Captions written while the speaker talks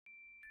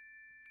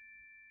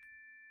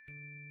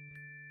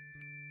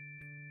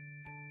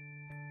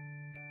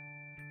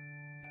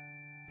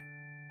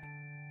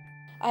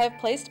I have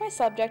placed my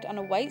subject on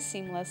a white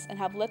seamless and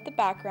have lit the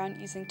background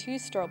using 2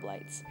 strobe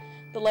lights.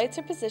 The lights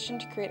are positioned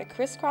to create a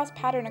crisscross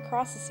pattern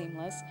across the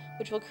seamless,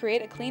 which will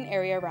create a clean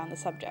area around the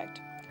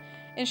subject.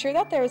 Ensure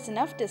that there is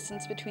enough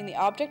distance between the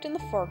object in the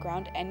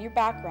foreground and your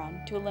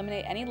background to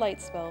eliminate any light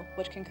spill,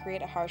 which can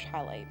create a harsh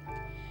highlight.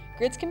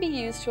 Grids can be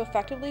used to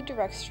effectively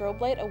direct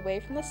strobe light away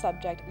from the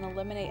subject and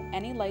eliminate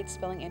any light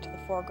spilling into the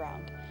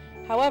foreground.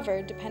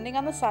 However, depending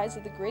on the size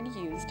of the grid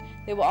used,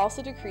 they will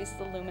also decrease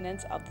the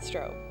luminance of the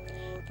strobe.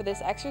 For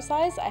this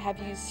exercise, I have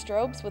used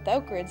strobes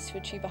without grids to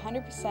achieve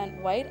 100%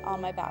 white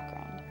on my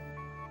background.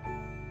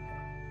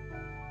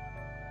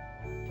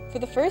 For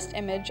the first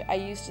image, I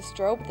used a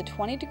strobe with a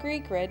 20-degree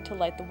grid to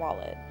light the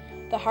wallet.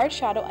 The hard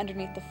shadow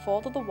underneath the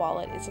fold of the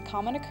wallet is a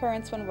common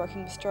occurrence when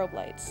working with strobe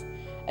lights.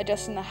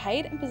 Adjusting the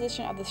height and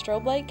position of the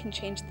strobe light can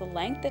change the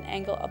length and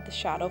angle of the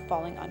shadow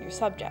falling on your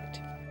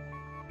subject.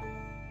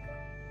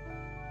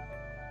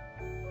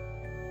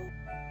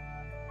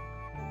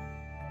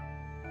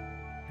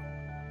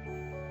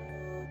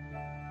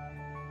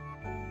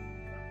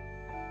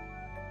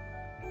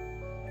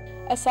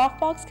 A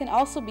softbox can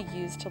also be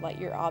used to light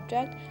your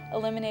object,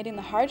 eliminating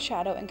the hard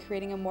shadow and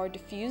creating a more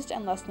diffused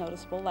and less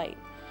noticeable light.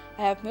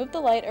 I have moved the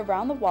light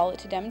around the wallet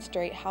to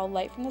demonstrate how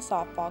light from the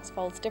softbox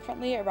falls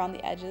differently around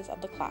the edges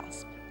of the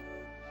clasp.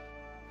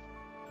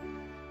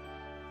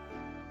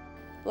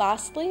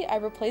 Lastly, I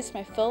replaced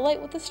my fill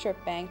light with a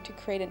strip bank to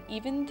create an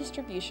even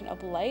distribution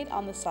of light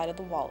on the side of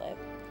the wallet.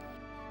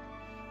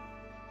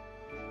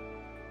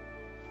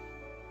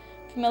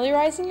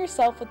 Familiarizing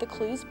yourself with the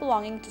clues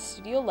belonging to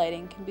studio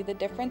lighting can be the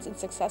difference in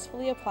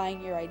successfully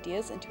applying your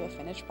ideas into a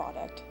finished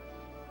product.